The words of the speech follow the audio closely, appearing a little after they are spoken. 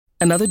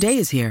Another day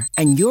is here,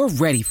 and you're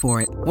ready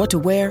for it. What to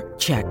wear?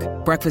 Check.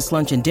 Breakfast,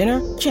 lunch, and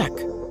dinner? Check.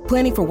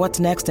 Planning for what's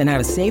next and how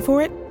to save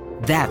for it?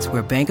 That's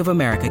where Bank of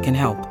America can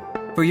help.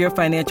 For your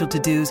financial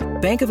to-dos,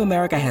 Bank of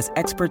America has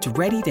experts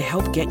ready to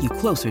help get you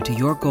closer to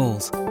your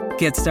goals.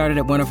 Get started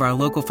at one of our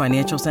local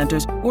financial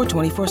centers or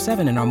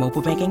 24/7 in our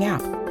mobile banking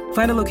app.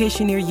 Find a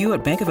location near you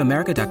at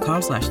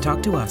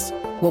bankofamerica.com/talktous.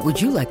 What would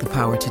you like the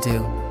power to do?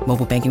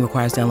 Mobile banking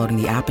requires downloading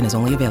the app and is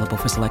only available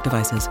for select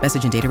devices.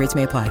 Message and data rates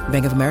may apply.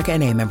 Bank of America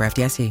N.A., member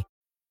FDIC.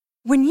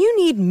 When you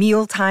need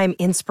mealtime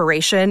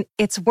inspiration,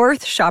 it's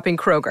worth shopping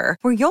Kroger,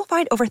 where you'll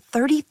find over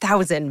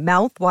 30,000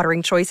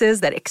 mouth-watering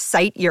choices that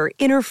excite your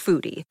inner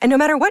foodie. And no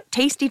matter what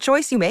tasty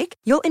choice you make,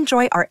 you'll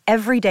enjoy our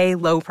everyday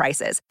low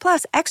prices,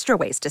 plus extra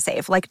ways to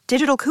save, like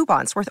digital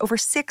coupons worth over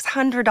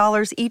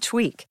 $600 each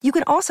week. You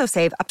can also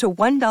save up to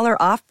 $1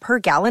 off per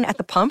gallon at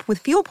the pump with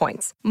fuel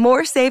points.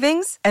 More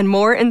savings and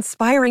more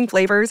inspiring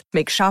flavors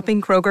make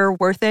shopping Kroger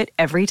worth it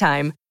every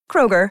time.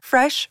 Kroger,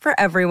 fresh for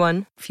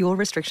everyone. Fuel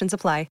restrictions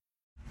apply.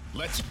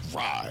 Let's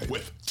ride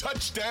with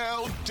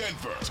Touchdown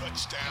Denver.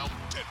 Touchdown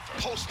Denver.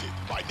 Hosted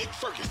by Nick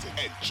Ferguson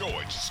and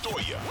George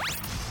Stoya.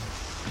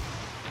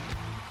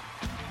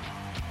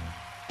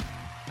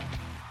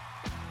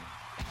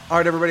 All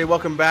right, everybody,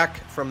 welcome back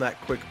from that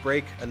quick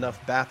break.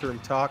 Enough bathroom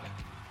talk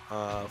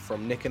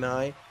from Nick and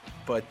I.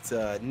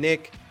 But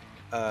Nick,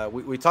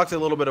 we talked a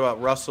little bit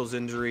about Russell's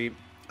injury.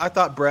 I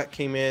thought Brett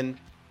came in,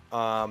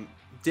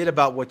 did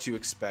about what you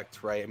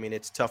expect, right? I mean,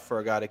 it's tough for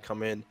a guy to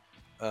come in,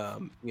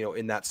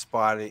 in that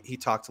spot. He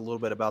talked a little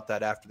bit about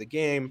that after the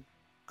game.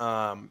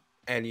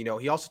 And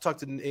he also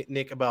talked to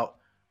Nick about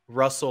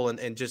Russell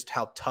and just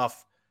how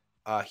tough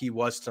he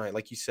was tonight.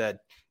 Like you said,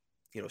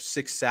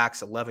 6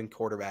 sacks, 11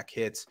 quarterback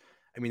hits.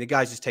 I mean, the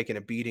guy's just taking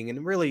a beating.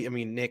 And really, I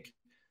mean, Nick,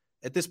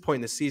 at this point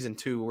in the season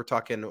too, we're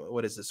talking,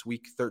 what is this,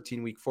 week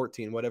 13, week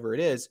 14, whatever it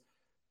is,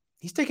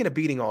 he's taken a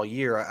beating all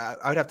year.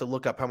 I would have to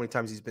look up how many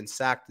times he's been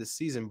sacked this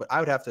season, but I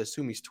would have to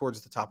assume he's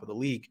towards the top of the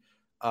league.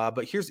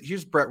 But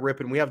here's Brett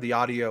Rippon. We have the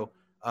audio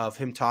of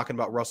him talking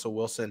about Russell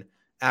Wilson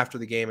after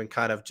the game and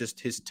kind of just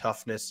his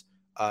toughness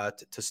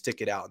to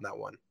stick it out in that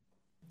one.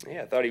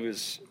 Yeah, I thought he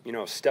was,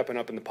 stepping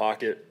up in the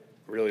pocket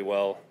really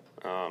well.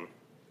 I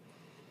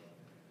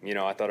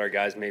thought our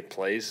guys made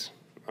plays.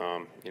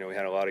 We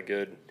had a lot of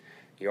good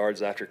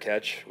yards after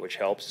catch, which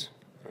helps.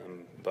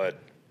 But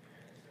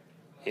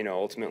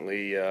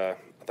ultimately, I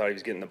thought he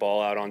was getting the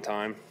ball out on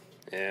time.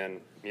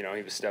 And,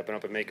 he was stepping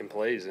up and making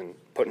plays and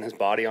putting his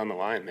body on the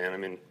line, man. I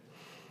mean,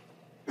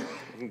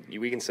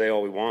 we can say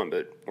all we want,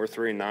 but we're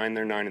 3-9,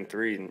 they're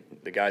 9-3, and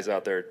the guy's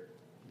out there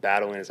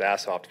battling his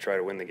ass off to try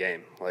to win the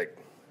game. Like,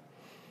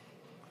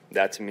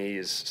 that to me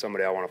is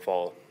somebody I want to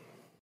follow.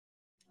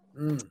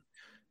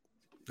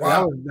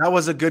 Wow. That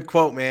was a good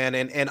quote, man.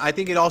 And I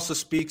think it also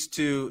speaks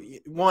to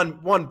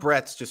one,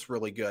 Brett's just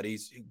really good.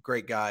 He's a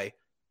great guy,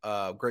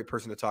 great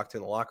person to talk to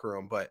in the locker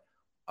room. But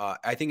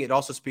I think it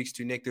also speaks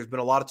to Nick. There's been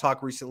a lot of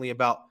talk recently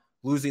about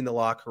losing the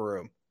locker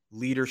room,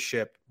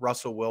 leadership,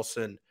 Russell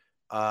Wilson.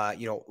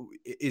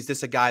 Is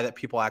this a guy that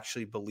people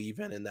actually believe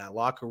in that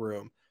locker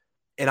room?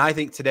 And I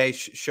think today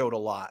showed a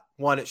lot.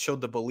 One, it showed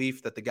the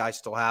belief that the guys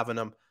still have in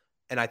him.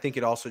 And I think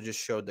it also just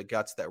showed the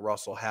guts that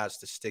Russell has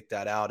to stick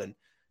that out. And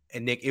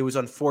Nick, it was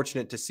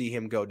unfortunate to see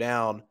him go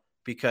down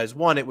because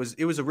one, it was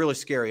a really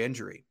scary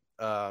injury.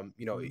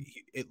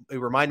 It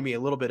reminded me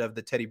a little bit of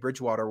the Teddy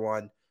Bridgewater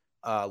one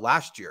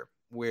last year,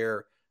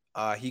 where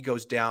he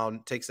goes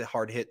down, takes a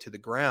hard hit to the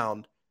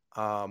ground,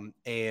 and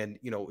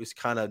is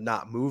kind of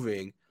not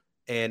moving.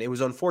 And it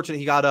was unfortunate.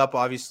 He got up.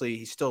 Obviously,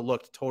 he still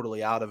looked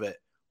totally out of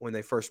it when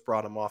they first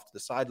brought him off to the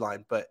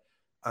sideline. But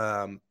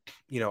I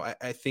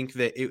think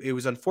that it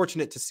was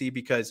unfortunate to see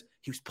because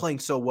he was playing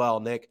so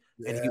well, Nick.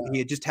 Yeah. And he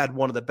had just had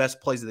one of the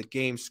best plays of the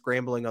game,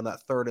 scrambling on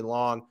that 3rd and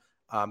long,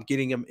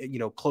 getting him,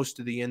 close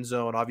to the end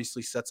zone,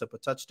 obviously sets up a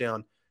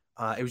touchdown.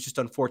 It was just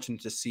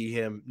unfortunate to see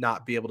him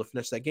not be able to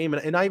finish that game.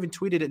 And I even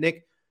tweeted it,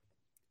 Nick.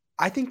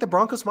 I think the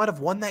Broncos might have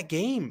won that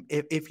game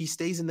if he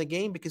stays in the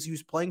game because he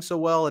was playing so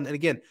well. And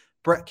again,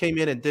 Brett came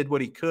in and did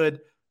what he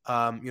could.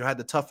 Had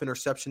the tough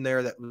interception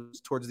there that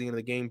was towards the end of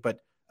the game.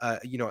 But,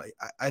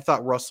 I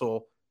thought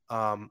Russell,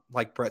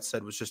 like Brett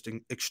said, was just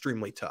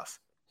extremely tough.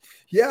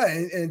 Yeah,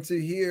 and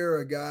to hear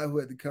a guy who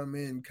had to come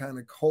in kind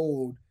of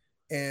cold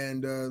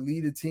and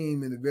lead a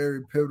team in a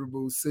very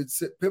pivotal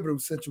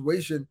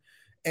situation.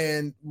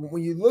 And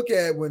when you look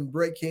at when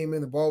Brett came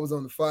in, the ball was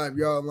on the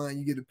 5-yard line,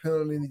 you get a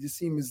penalty, and it just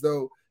seemed as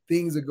though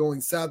things are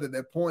going south at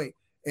that point.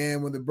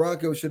 And when the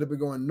Broncos should have been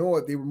going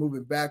north, they were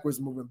moving backwards,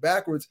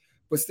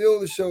 but still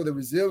to show the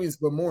resilience,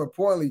 but more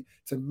importantly,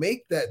 to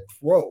make that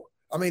throw.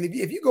 I mean,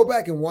 if you go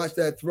back and watch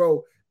that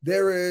throw,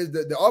 there is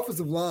the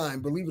offensive line,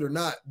 believe it or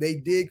not, they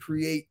did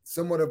create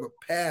somewhat of a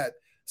path.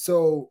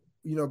 So,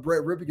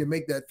 Brett Rippon can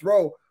make that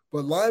throw.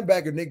 But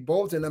linebacker Nick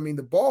Bolton, I mean,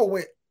 the ball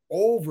went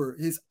over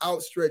his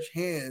outstretched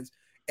hands,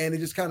 and it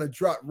just kind of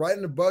dropped right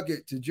in the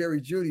bucket to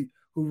Jerry Jeudy,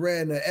 who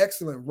ran an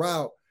excellent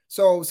route.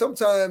 So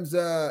sometimes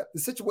the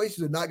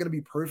situations are not going to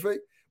be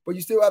perfect, but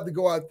you still have to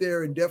go out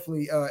there and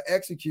definitely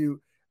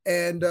execute.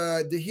 And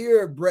to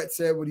hear Brett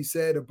said what he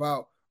said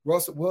about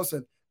Russell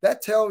Wilson,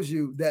 that tells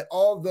you that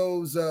all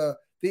those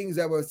things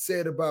that were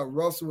said about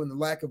Russell and the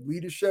lack of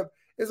leadership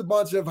is a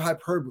bunch of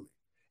hyperbole.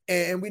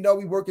 And we know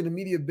we work in the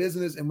media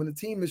business, and when the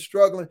team is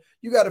struggling,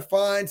 you got to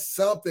find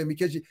something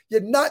because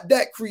you're not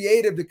that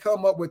creative to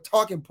come up with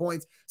talking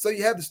points. So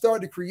you have to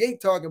start to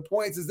create talking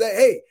points is that,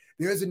 hey,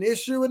 there's an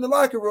issue in the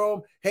locker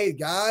room. Hey,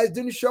 guys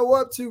didn't show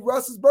up to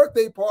Russ's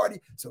birthday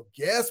party. So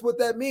guess what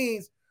that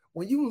means?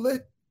 When you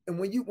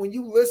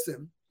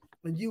listen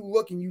and you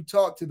look and you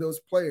talk to those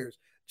players,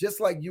 just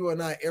like you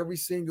and I, every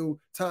single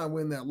time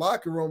we're in that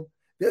locker room,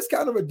 there's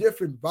kind of a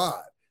different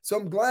vibe. So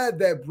I'm glad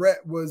that Brett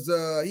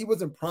he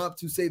wasn't prompt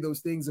to say those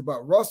things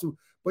about Russell,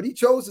 but he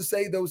chose to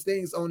say those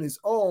things on his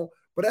own.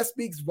 But that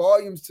speaks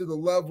volumes to the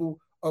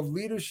level of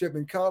leadership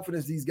and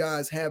confidence these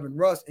guys have in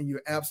Russ. And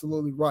you're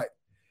absolutely right.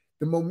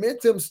 The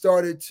momentum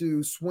started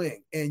to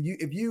swing. And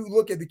if you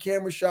look at the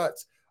camera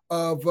shots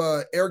of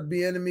Eric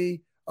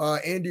Bieniemy,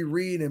 Andy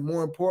Reid, and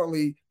more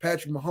importantly,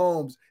 Patrick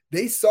Mahomes,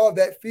 they saw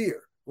that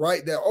fear,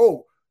 right? That,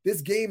 oh,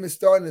 this game is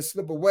starting to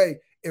slip away.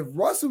 If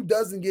Russell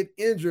doesn't get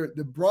injured,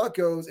 the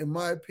Broncos, in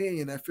my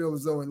opinion, I feel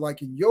as though, and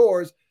like in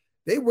yours,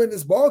 they win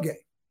this ball game.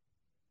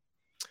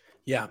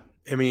 Yeah,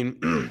 I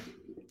mean,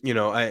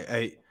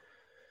 I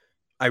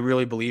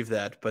really believe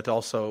that, but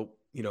also,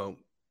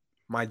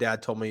 my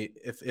dad told me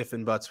if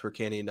and buts were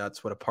candy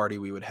nuts, what a party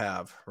we would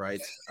have,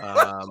 right?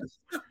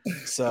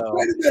 So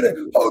wait a minute,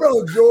 hold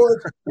on, George.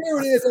 Here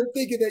it is. I'm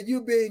thinking that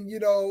you being,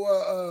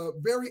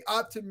 very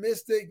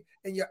optimistic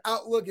and your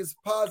outlook is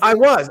positive.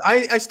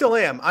 I still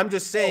am. I'm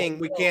just saying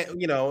we can't.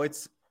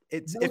 It's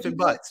if and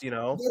buts. You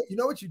know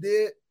what you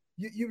did?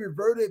 You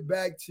reverted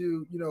back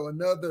to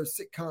another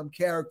sitcom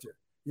character.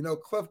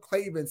 Cliff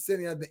Clavin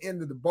sitting at the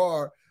end of the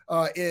bar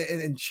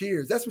and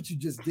Cheers. That's what you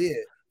just did.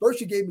 First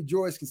you gave me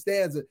George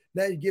Costanza.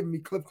 Now you're giving me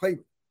Cliff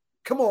Clavin.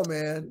 Come on,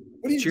 man.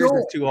 What are you Cheers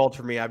doing? Is too old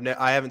for me.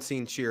 I haven't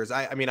seen Cheers.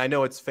 I mean, I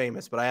know it's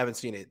famous, but I haven't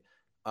seen it.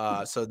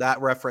 So that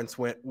reference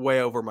went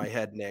way over my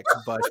head, Nick.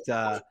 But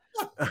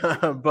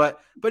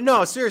but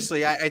no,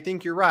 seriously, I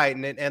think you're right.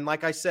 And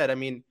like I said, I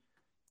mean,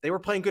 they were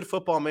playing good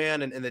football,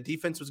 man, and the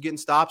defense was getting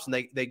stops,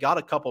 and they got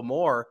a couple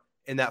more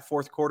in that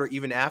fourth quarter,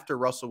 even after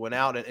Russell went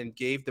out and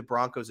gave the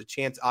Broncos a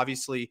chance.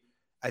 Obviously,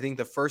 I think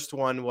the first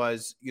one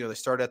was, they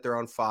started at their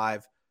own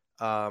 5.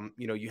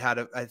 You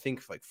had, I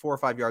think, like 4 or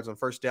 5 yards on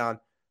first down.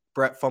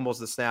 Brett fumbles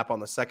the snap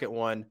on the second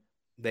one.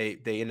 They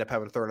end up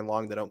having 3rd and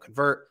long. They don't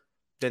convert.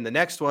 Then the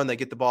next one, they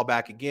get the ball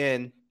back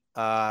again,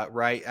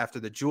 right after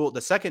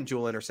the second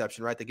Jewel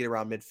interception, right? They get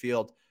around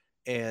midfield,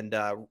 and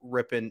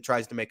Rippon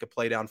tries to make a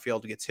play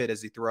downfield, gets hit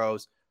as he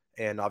throws,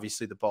 and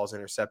obviously the ball's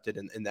intercepted,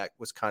 and that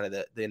was kind of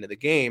the end of the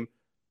game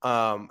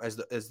as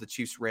the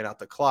Chiefs ran out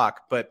the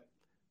clock. But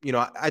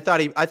I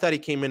thought he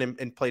came in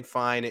and played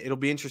fine. It'll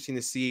be interesting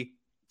to see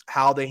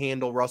how they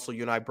handle Russell.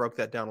 You and I broke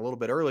that down a little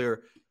bit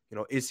earlier.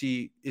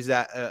 Is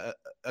that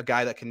a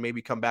guy that can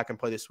maybe come back and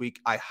play this week?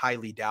 I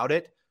highly doubt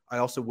it. I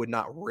also would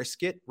not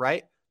risk it,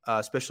 right?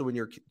 Especially when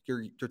you're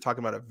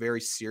talking about a very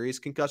serious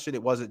concussion.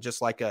 It wasn't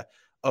just like he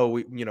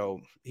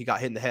got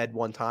hit in the head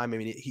one time. I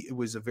mean, it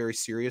was a very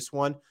serious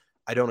one.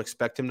 I don't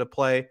expect him to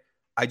play.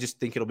 I just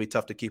think it'll be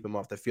tough to keep him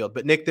off the field.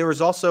 But Nick, there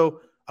was also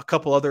a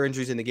couple other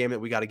injuries in the game that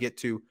we got to get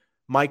to.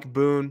 Mike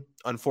Boone,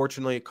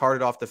 unfortunately,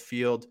 carted off the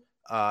field.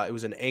 It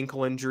was an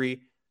ankle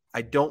injury.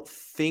 I don't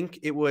think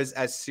it was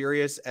as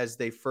serious as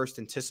they first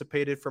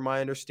anticipated, from my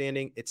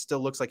understanding. It still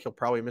looks like he'll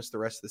probably miss the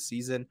rest of the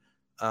season.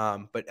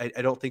 But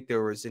I don't think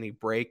there was any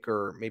break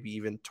or maybe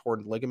even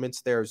torn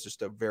ligaments there. It was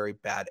just a very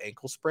bad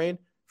ankle sprain,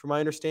 from my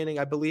understanding,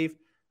 I believe.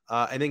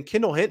 And then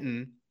Kendall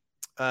Hinton,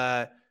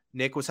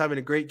 Nick, was having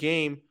a great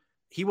game.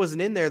 He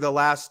wasn't in there the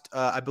last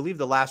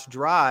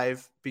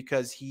drive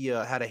because he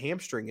had a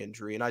hamstring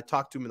injury. And I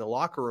talked to him in the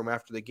locker room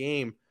after the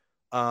game,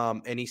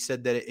 and he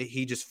said that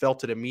he just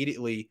felt it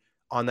immediately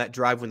on that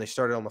drive when they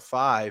started on the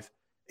 5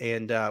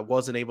 and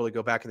wasn't able to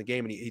go back in the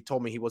game. And he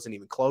told me he wasn't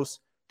even close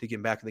to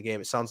getting back in the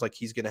game. It sounds like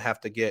he's going to have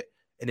to get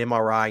an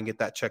MRI and get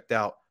that checked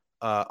out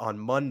on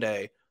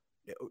Monday.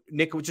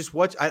 Nick,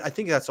 I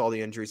think that's all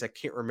the injuries. I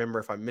can't remember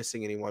if I'm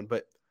missing anyone,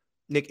 but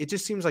Nick, it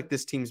just seems like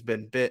this team's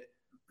been bit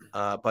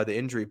by the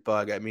injury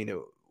bug. I mean,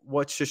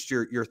 what's just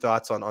your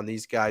thoughts on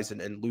these guys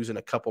and losing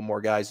a couple more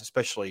guys,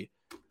 especially,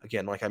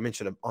 again, like I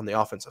mentioned, on the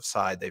offensive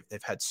side,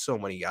 they've had so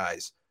many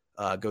guys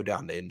go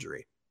down to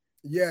injury.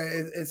 Yeah,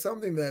 it's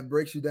something that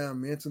breaks you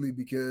down mentally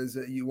because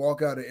you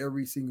walk out of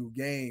every single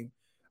game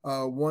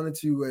wanting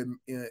to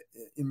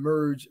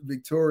emerge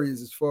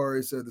victorious as far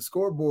as the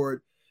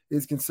scoreboard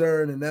is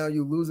concerned, and now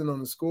you're losing on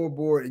the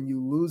scoreboard and you're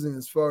losing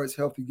as far as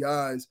healthy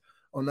guys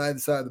on either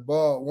side of the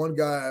ball. One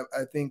guy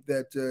I think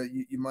that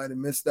you might have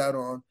missed out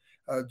on,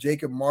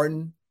 Jacob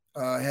Martin,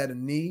 had a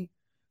knee.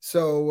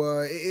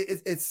 So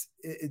it's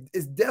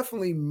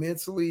definitely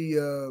mentally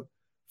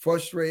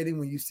frustrating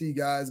when you see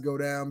guys go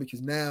down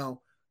because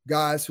now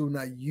guys who are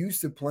not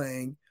used to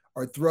playing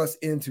are thrust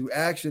into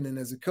action. And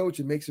as a coach,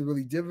 it makes it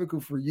really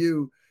difficult for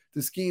you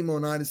to scheme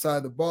on either side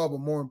of the ball. But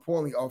more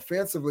importantly,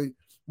 offensively,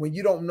 when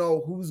you don't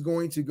know who's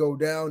going to go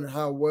down and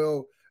how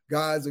well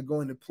guys are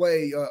going to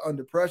play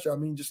under pressure. I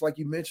mean, just like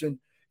you mentioned,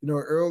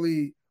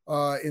 early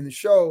in the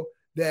show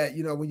that,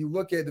 when you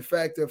look at the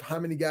fact of how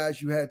many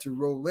guys you had to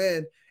roll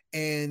in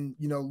and,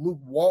 Luke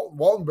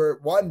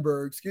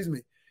Wattenberg, excuse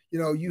me,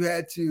 you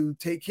had to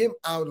take him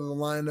out of the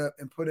lineup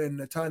and put in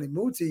Natani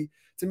Muti.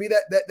 To me,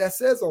 that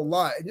says a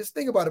lot. And just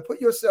think about it.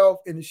 Put yourself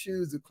in the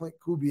shoes of Clint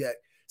Kubiak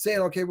saying,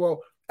 okay,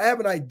 well, I have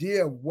an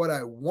idea of what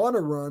I want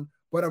to run,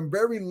 but I'm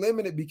very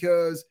limited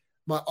because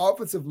my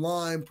offensive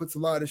line puts a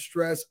lot of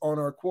stress on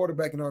our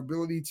quarterback and our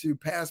ability to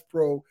pass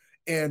pro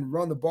and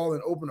run the ball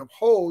and open up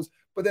holes.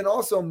 But then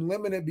also I'm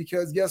limited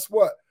because guess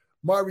what?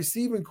 My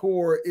receiving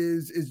core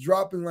is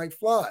dropping like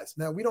flies.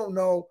 Now, we don't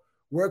know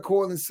where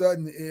Cortland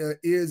Sutton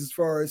is as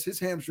far as his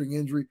hamstring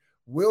injury.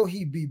 Will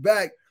he be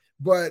back?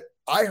 But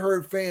I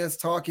heard fans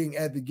talking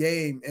at the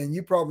game, and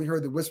you probably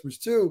heard the whispers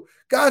too.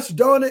 Gosh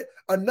darn it,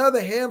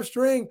 another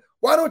hamstring.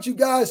 Why don't you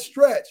guys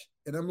stretch?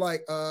 And I'm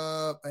like,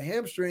 a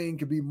hamstring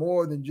could be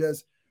more than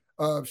just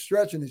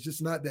stretching. It's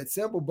just not that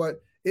simple.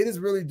 But it is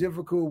really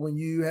difficult when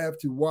you have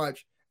to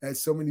watch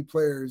as so many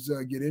players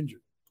get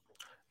injured.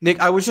 Nick,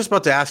 I was just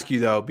about to ask you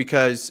though,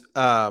 because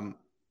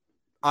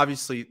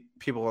obviously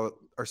people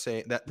are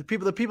saying that the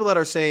people that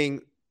are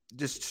saying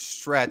just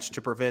stretch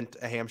to prevent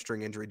a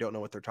hamstring injury don't know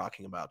what they're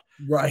talking about.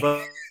 Right.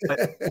 But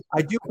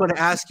I do want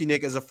to ask you,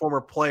 Nick, as a former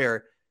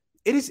player,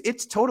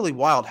 it's totally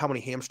wild how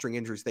many hamstring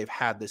injuries they've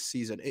had this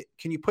season.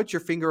 Can you put your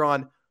finger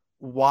on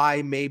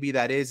why maybe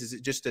that is? Is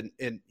it just an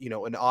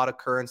odd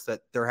occurrence that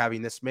they're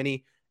having this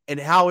many? And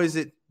how is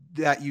it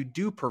that you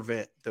do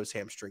prevent those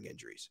hamstring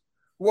injuries?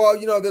 Well,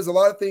 there's a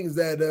lot of things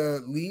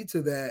that lead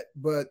to that.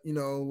 But,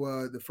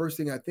 the first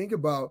thing I think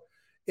about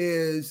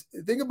is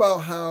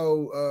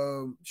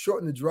how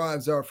shortened the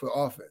drives are for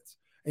offense.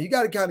 And you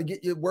got to kind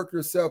of work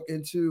yourself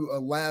into a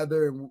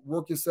lather and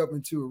work yourself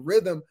into a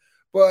rhythm.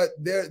 But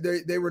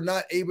they were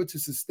not able to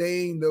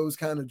sustain those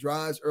kind of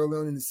drives early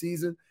on in the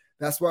season.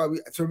 That's why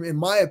in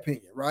my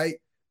opinion, right,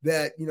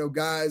 that,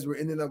 guys were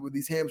ending up with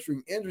these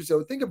hamstring injuries.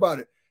 So think about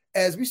it.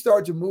 As we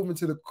start to move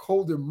into the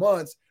colder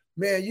months,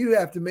 man, you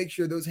have to make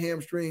sure those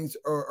hamstrings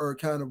are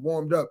kind of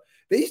warmed up.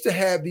 They used to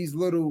have these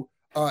little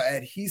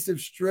adhesive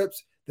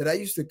strips that I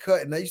used to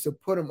cut, and I used to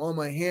put them on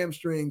my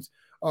hamstrings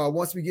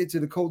once we get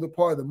to the colder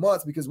part of the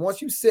month, because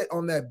once you sit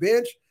on that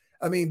bench,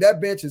 I mean, that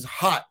bench is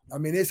hot. I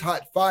mean, it's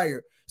hot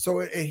fire.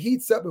 So it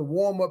heats up and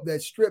warm up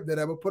that strip that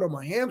I would put on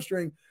my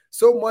hamstring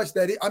so much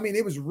that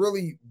it was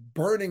really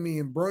burning me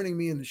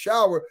in the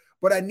shower.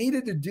 But I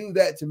needed to do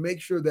that to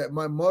make sure that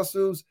my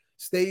muscles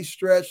stayed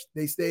stretched,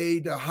 they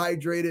stayed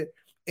hydrated,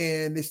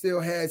 and they still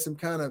had some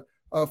kind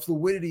of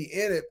fluidity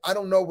in it. I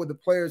don't know what the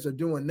players are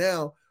doing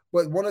now,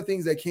 but one of the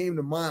things that came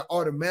to mind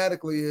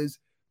automatically is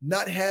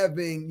not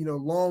having,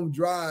 long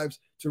drives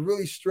to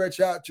really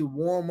stretch out to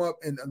warm up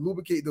and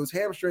lubricate those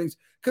hamstrings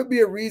could be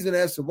a reason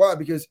as to why,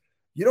 because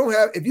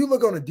if you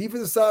look on the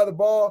defensive side of the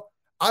ball,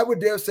 I would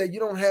dare say you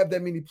don't have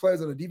that many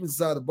players on the defensive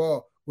side of the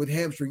ball with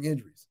hamstring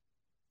injuries.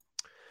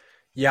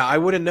 Yeah, I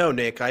wouldn't know,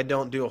 Nick. I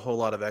don't do a whole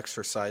lot of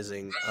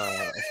exercising,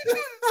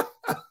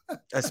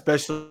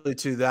 especially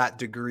to that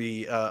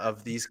degree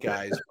of these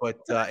guys. But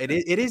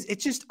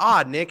it's just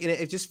odd, Nick, and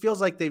it just feels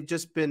like they've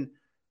just been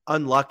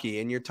unlucky.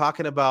 And you're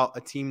talking about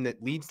a team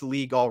that leads the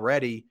league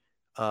already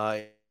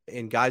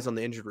in guys on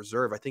the injured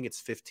reserve. I think it's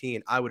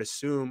 15. I would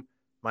assume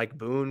Mike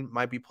Boone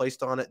might be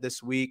placed on it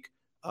this week.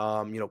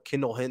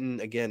 Kendall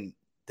Hinton, again,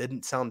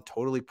 didn't sound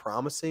totally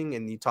promising.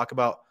 And you talk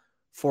about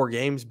 4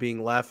 games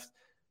being left.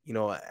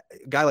 A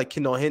guy like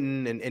Kendall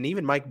Hinton and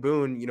even Mike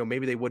Boone,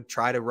 maybe they would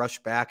try to rush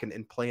back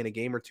and play in a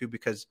game or two,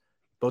 because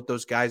both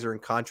those guys are in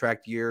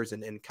contract years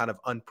and kind of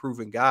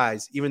unproven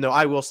guys. Even though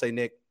I will say,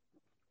 Nick,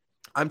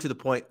 I'm to the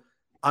point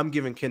I'm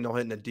giving Kendall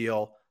Hinton a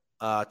deal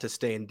to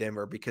stay in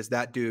Denver, because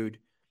that dude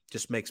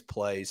just makes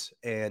plays.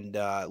 And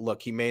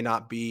look, he may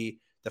not be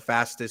the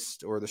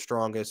fastest or the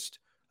strongest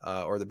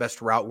or the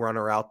best route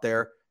runner out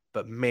there,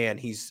 but man,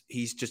 he's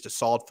just a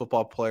solid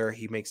football player.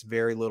 He makes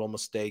very little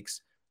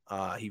mistakes.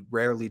 He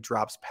rarely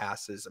drops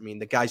passes. I mean,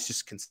 the guy's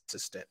just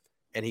consistent,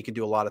 and he can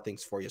do a lot of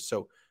things for you.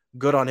 So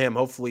good on him.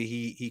 Hopefully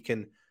he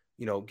can,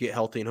 get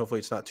healthy, and hopefully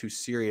it's not too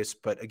serious.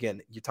 But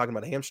again, you're talking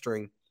about a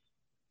hamstring.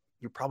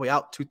 You're probably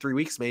out 2-3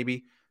 weeks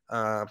maybe.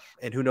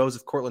 And who knows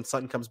if Cortland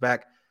Sutton comes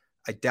back.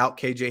 I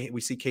doubt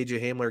we see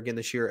KJ Hamler again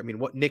this year. I mean,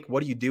 what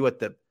do you do at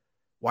the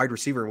wide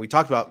receiver? And we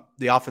talked about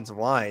the offensive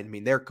line. I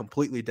mean, they're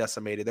completely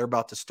decimated. They're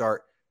about to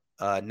start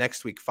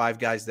next week 5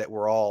 guys that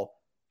were all,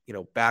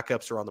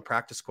 backups are on the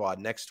practice squad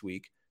next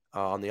week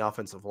on the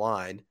offensive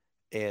line.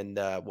 And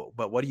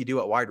but what do you do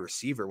at wide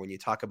receiver when you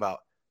talk about,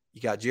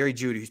 you got Jerry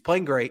Jeudy, who's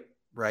playing great,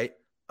 right?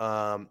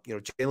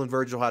 Jalen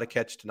Virgil had a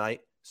catch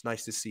tonight. It's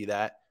nice to see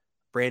that.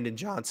 Brandon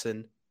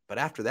Johnson. But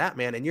after that,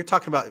 man, and you're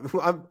talking about,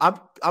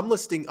 I'm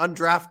listing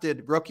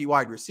undrafted rookie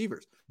wide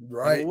receivers.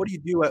 Right. I mean, what do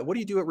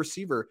you do at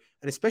receiver?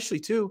 And especially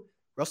too,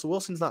 Russell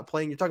Wilson's not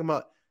playing. You're talking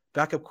about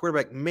backup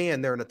quarterback.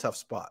 Man, they're in a tough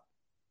spot.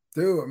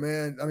 Dude,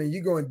 man, I mean,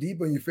 you're going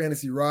deep on your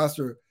fantasy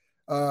roster,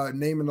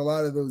 naming a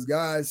lot of those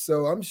guys.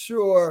 So I'm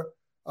sure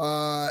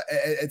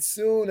as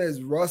soon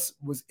as Russ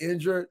was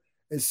injured,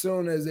 as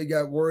soon as they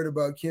got worried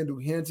about Kendall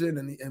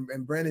Hinton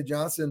and Brandon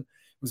Johnson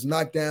was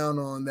knocked down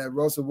on that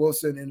Russell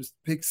Wilson and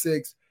pick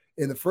six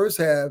in the first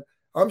half,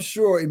 I'm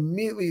sure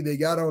immediately they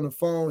got on the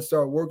phone,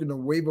 started working the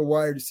waiver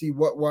wire to see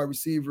what wide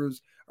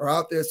receivers are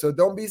out there. So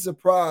don't be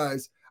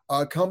surprised.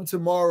 Come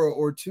tomorrow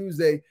or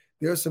Tuesday,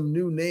 there's some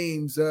new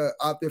names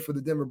out there for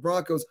the Denver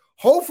Broncos.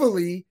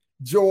 Hopefully,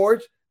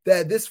 George,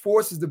 that this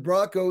forces the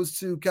Broncos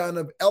to kind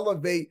of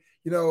elevate,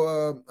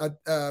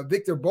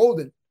 Victor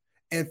Bolden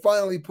and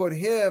finally put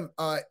him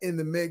in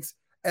the mix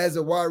as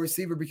a wide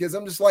receiver, because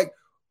I'm just like,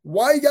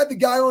 why you got the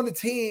guy on the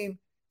team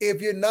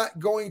if you're not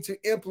going to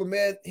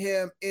implement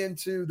him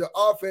into the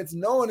offense,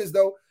 knowing as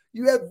though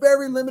you have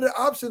very limited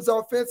options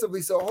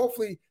offensively? So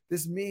hopefully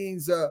this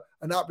means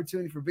an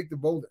opportunity for Victor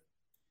Bolden.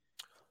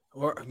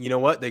 Or you know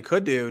what they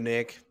could do,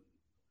 Nick,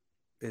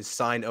 is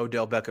sign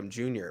Odell Beckham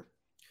Jr.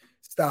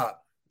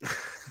 Stop.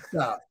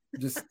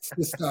 Just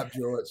stop,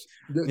 George.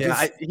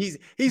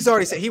 He's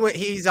already said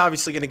he's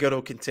obviously going to go to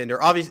a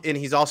contender. Obviously, and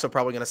he's also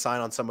probably going to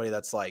sign on somebody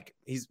that's like,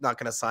 he's not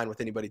going to sign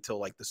with anybody till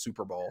like the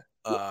Super Bowl.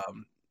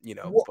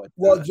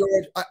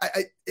 George,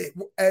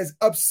 as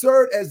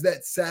absurd as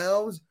that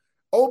sounds,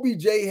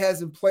 OBJ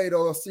hasn't played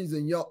all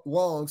season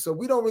long, so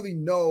we don't really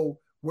know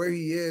where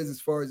he is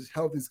as far as his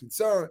health is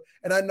concerned.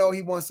 And I know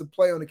he wants to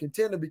play on a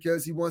contender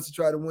because he wants to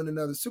try to win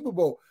another Super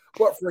Bowl.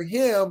 But for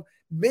him,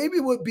 maybe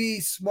it would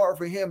be smart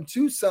for him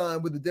to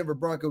sign with the Denver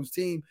Broncos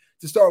team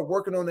to start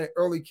working on that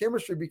early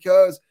chemistry,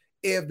 because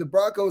if the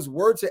Broncos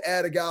were to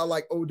add a guy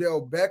like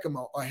Odell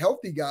Beckham, a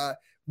healthy guy,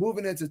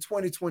 moving into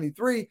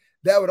 2023,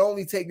 that would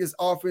only take this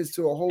offense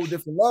to a whole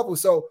different level.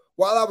 So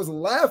while I was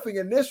laughing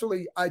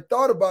initially, I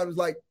thought about it, was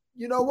like,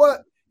 you know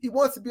what? He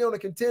wants to be on a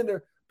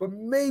contender, but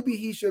maybe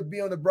he should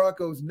be on the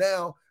Broncos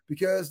now,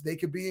 because they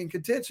could be in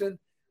contention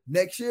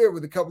next year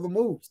with a couple of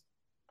moves.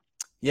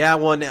 Yeah,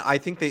 well, I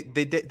think they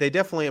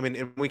definitely, I mean,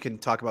 and we can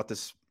talk about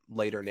this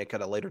later, Nick,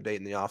 at a later date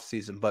in the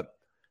offseason, but,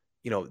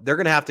 they're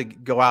going to have to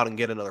go out and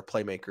get another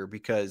playmaker,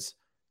 because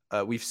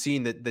we've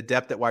seen the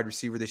depth at wide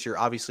receiver this year.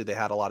 Obviously, they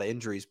had a lot of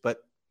injuries,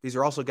 but these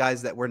are also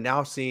guys that we're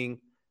now seeing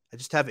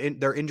just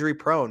they're injury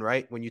prone,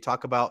 right? When you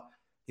talk about,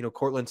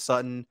 Cortland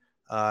Sutton,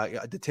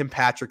 the Tim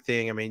Patrick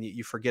thing, I mean,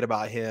 you forget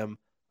about him.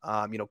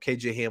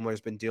 KJ Hamler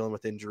has been dealing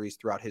with injuries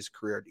throughout his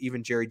career.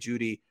 Even Jerry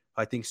Jeudy,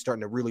 I think,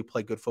 starting to really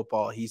play good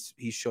football. He's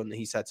shown that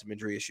he's had some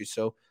injury issues.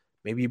 So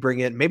maybe you bring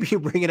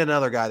in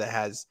another guy that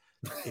has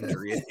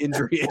injury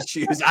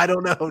issues. I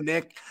don't know,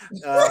 Nick.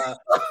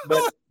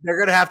 But they're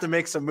going to have to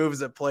make some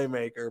moves at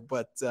playmaker.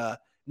 But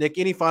Nick,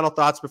 any final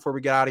thoughts before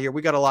we get out of here?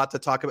 We got a lot to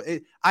talk about.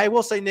 I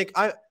will say, Nick,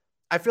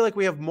 I feel like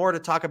we have more to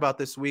talk about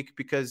this week,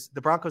 because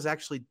the Broncos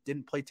actually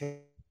didn't play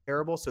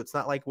terrible. So it's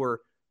not like we're,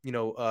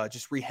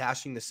 just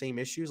rehashing the same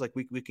issues. Like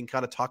we can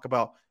kind of talk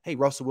about, hey,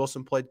 Russell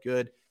Wilson played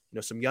good.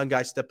 Some young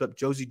guys stepped up.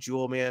 Josie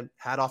Jewell, man,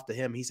 hat off to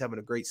him. He's having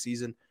a great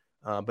season.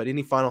 But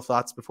any final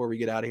thoughts before we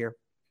get out of here?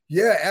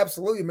 Yeah,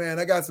 absolutely, man.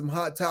 I got some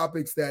hot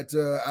topics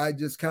that I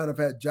just kind of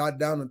had jotted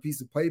down on a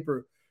piece of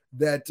paper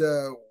that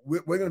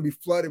we're going to be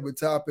flooded with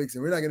topics,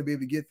 and we're not going to be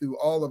able to get through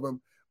all of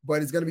them.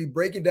 But it's going to be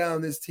breaking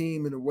down this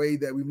team in a way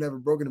that we've never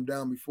broken them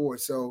down before.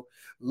 So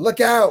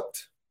look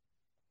out.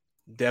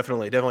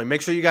 Definitely.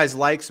 Make sure you guys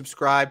like,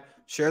 subscribe,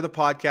 share the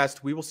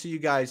podcast. We will see you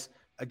guys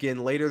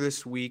again later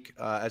this week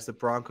as the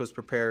Broncos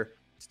prepare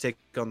to take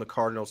on the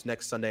Cardinals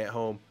next Sunday at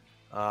home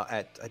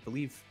at, I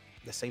believe,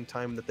 the same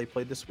time that they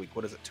played this week.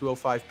 What is it?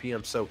 2:05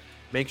 p.m. So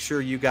make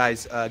sure you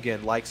guys,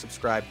 again, like,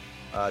 subscribe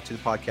to the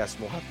podcast,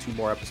 and we'll have 2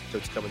 more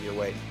episodes coming your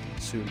way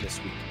soon this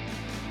week.